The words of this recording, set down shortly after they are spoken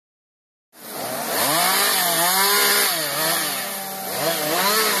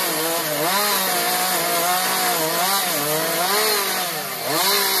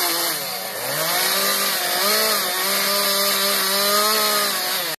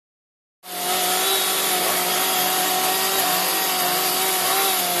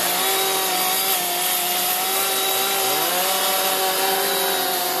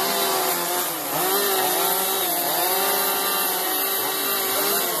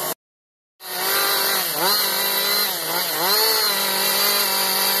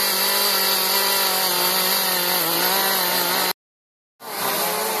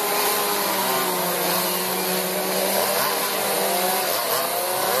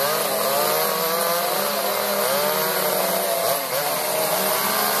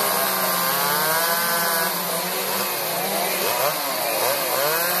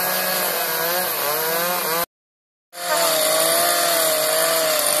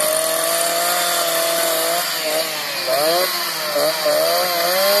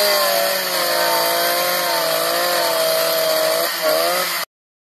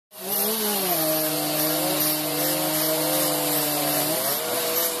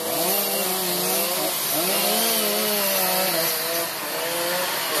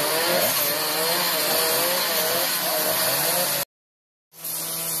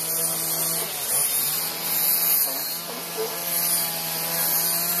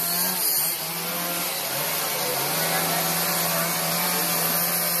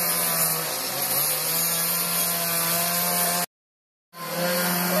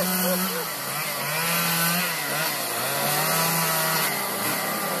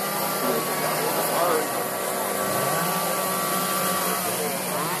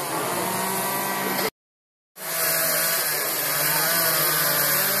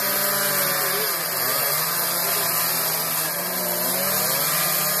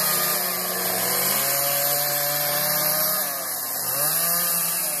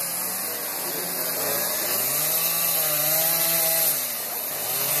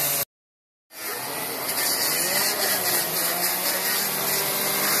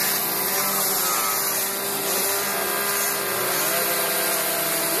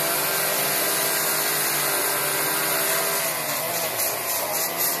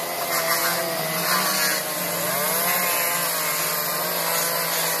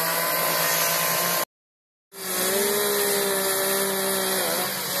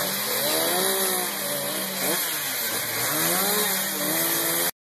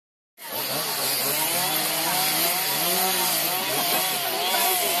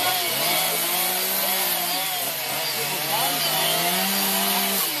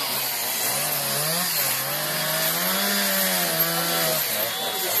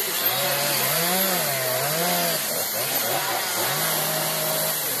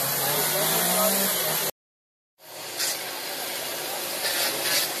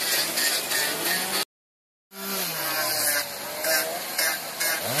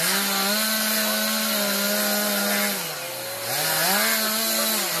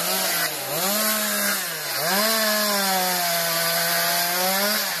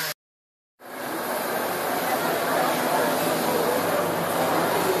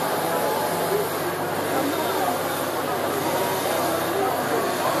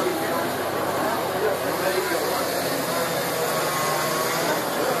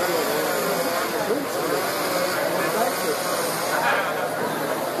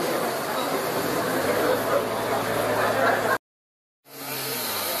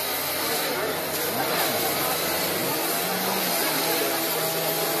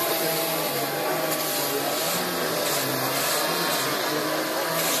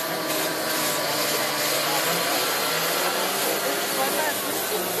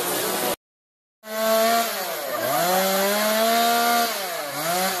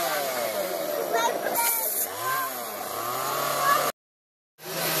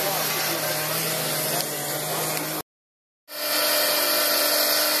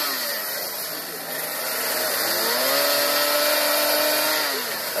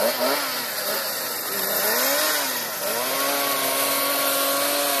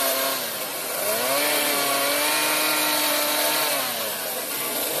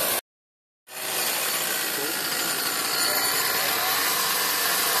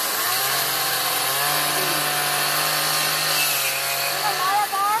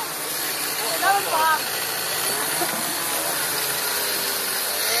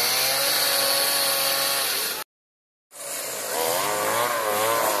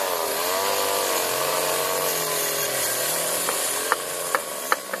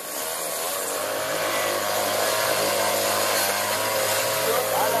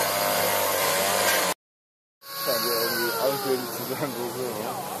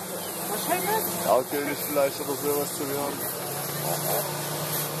Ausgängig vielleicht oder sowas zu hören.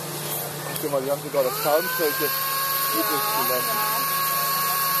 Guck mal, die haben sogar das Soundzeug jetzt übrig gelassen.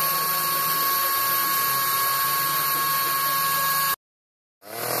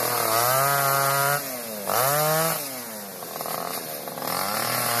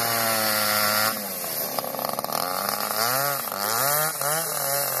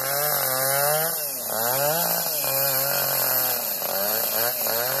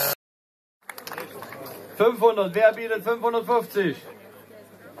 Wer bietet 550?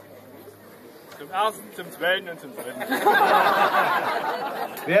 Zum ersten, zum zweiten und zum dritten.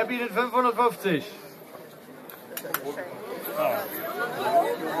 Wer bietet 550?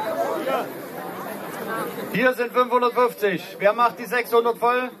 Hier sind 550. Wer macht die 600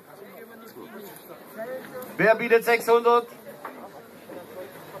 voll? Wer bietet 600?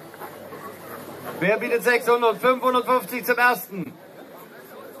 Wer bietet 600? 550 zum ersten.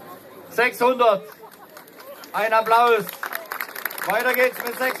 600. Ein Applaus. Weiter geht's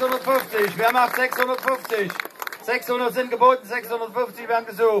mit 650. Wer macht 650? 600 sind geboten, 650 werden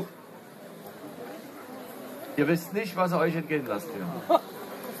gesucht. Ihr wisst nicht, was ihr euch entgehen lasst hier.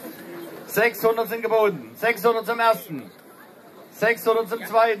 600 sind geboten. 600 zum ersten. 600 zum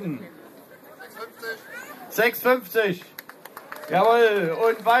zweiten. 650. Jawohl.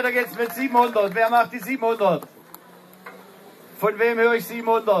 Und weiter geht's mit 700. Wer macht die 700? Von wem höre ich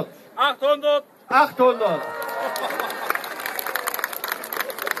 700? 800. 800.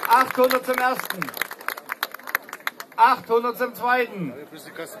 800 zum ersten. 800 zum zweiten.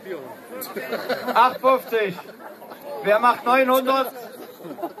 850. Wer macht 900?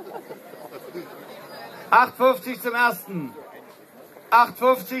 850 zum ersten.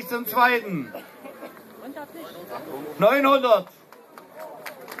 850 zum zweiten. 900.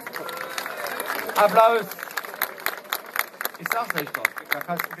 Applaus. Ich sag's euch doch. Der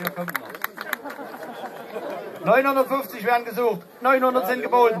Kastenbier kommt noch. 950 werden gesucht. 900 sind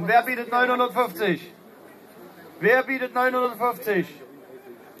geboten. Wer bietet 950? Wer bietet 950?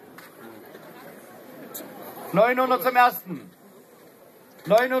 900 zum ersten.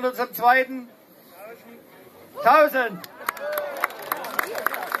 900 zum zweiten. 1000.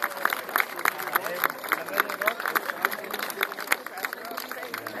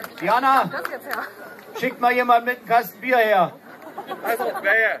 Jana, schickt mal jemand mit einem Kasten Bier her. Also,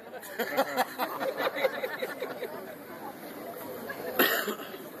 wer?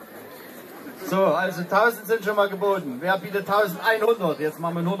 So, also 1000 sind schon mal geboten. Wer bietet 1100? Jetzt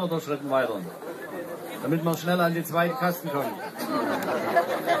machen wir in 100er Schritten weiter. Damit wir schnell an die zweiten Kasten kommen.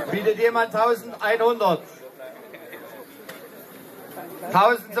 Bietet jemand 1100?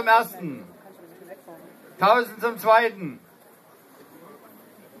 1000 zum ersten. 1000 zum zweiten.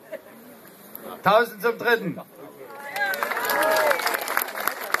 1000 zum dritten.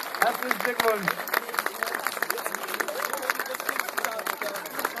 Herzlichen Glückwunsch.